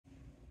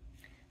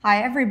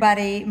Hi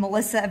everybody,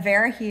 Melissa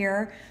Avera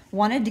here.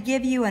 Wanted to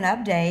give you an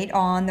update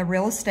on the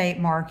real estate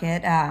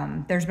market.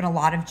 There's been a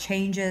lot of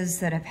changes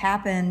that have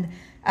happened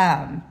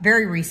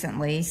very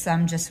recently,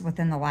 some just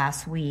within the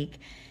last week.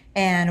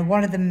 And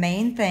one of the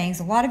main things,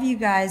 a lot of you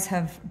guys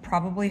have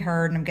probably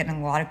heard, and I'm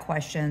getting a lot of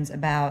questions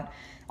about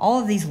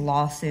all of these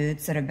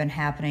lawsuits that have been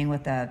happening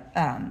with the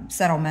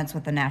settlements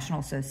with the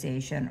National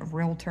Association of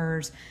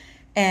Realtors.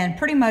 And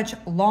pretty much,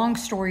 long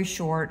story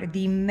short,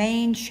 the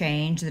main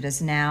change that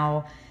is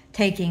now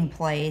taking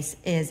place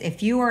is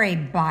if you are a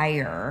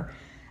buyer,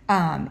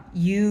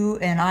 you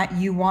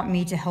want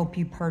me to help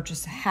you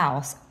purchase a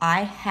house,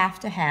 I have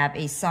to have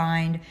a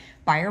signed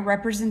buyer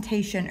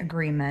representation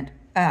agreement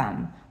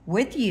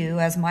with you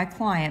as my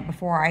client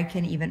before I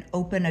can even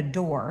open a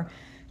door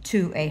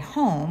to a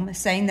home,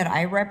 saying that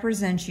I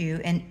represent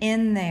you, and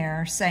in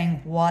there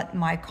saying what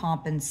my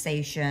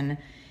compensation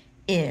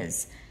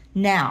is.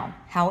 Now,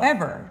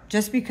 however,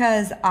 just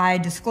because I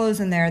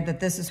disclose in there that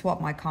this is what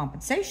my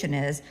compensation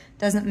is,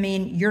 doesn't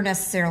mean you're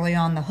necessarily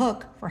on the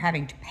hook for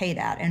having to pay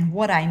that. And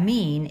what I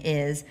mean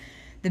is,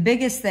 the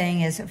biggest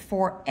thing is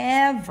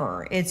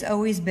forever, it's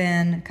always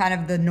been kind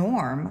of the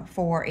norm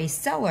for a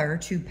seller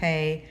to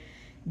pay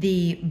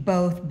the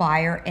both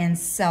buyer and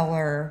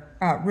seller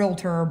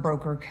realtor or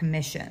broker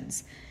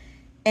commissions.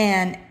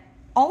 And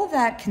all of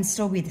that can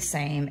still be the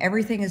same.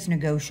 Everything is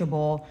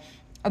negotiable.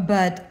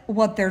 But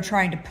what they're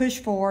trying to push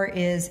for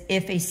is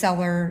if a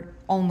seller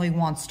only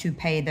wants to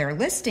pay their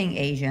listing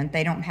agent,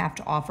 they don't have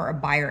to offer a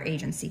buyer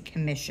agency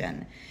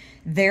commission.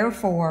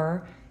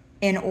 Therefore,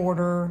 in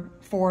order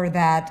for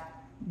that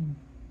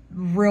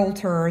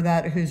realtor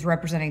who's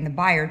representing the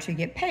buyer to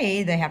get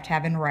paid, they have to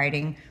have in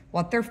writing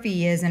what their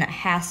fee is, and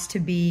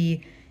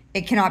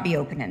it cannot be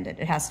open-ended.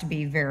 It has to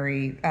be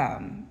very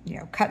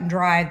cut and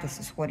dry. This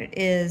is what it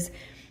is.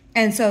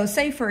 And so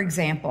say, for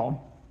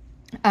example,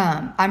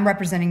 I'm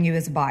representing you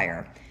as a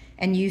buyer,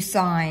 and you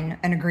sign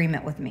an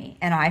agreement with me,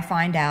 and I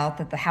find out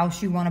that the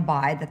house you want to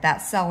buy, that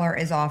seller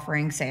is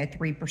offering, say, a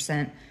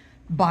 3%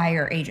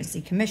 buyer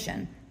agency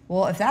commission.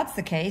 Well, if that's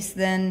the case,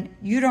 then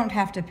you don't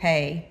have to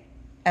pay,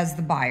 as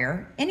the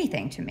buyer,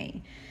 anything to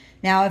me.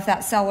 Now, if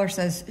that seller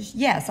says,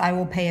 yes, I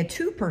will pay a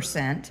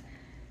 2%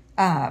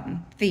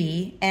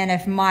 fee, and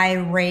if my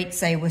rate,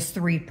 say, was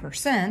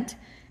 3%,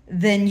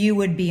 then you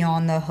would be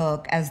on the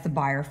hook as the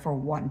buyer for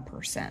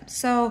 1%.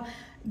 So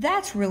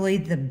that's really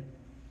the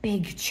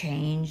big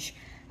change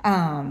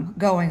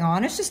going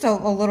on. It's just a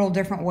little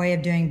different way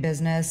of doing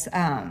business.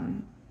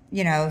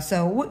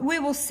 So we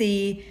will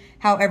see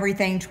how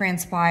everything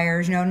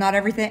transpires. Not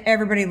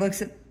everybody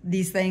looks at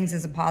these things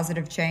as a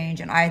positive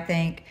change. And I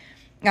think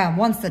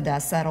once the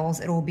dust settles,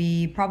 it will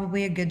be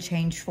probably a good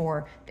change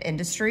for the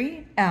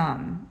industry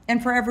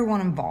and for everyone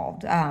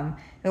involved.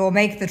 It will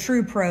make the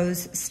true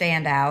pros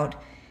stand out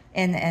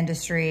in the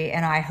industry,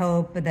 and I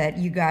hope that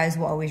you guys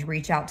will always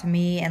reach out to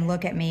me and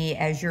look at me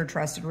as your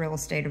trusted real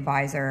estate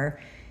advisor.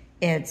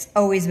 It's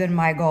always been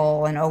my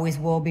goal, and always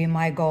will be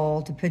my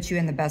goal, to put you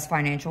in the best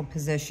financial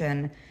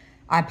position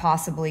I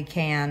possibly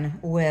can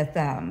with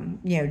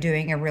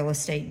doing a real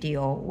estate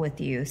deal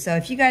with you. So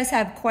if you guys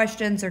have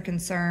questions or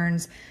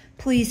concerns,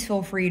 please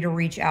feel free to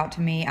reach out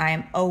to me. I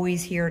am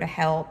always here to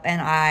help,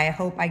 and I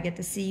hope I get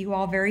to see you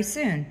all very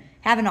soon.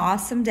 Have an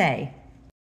awesome day.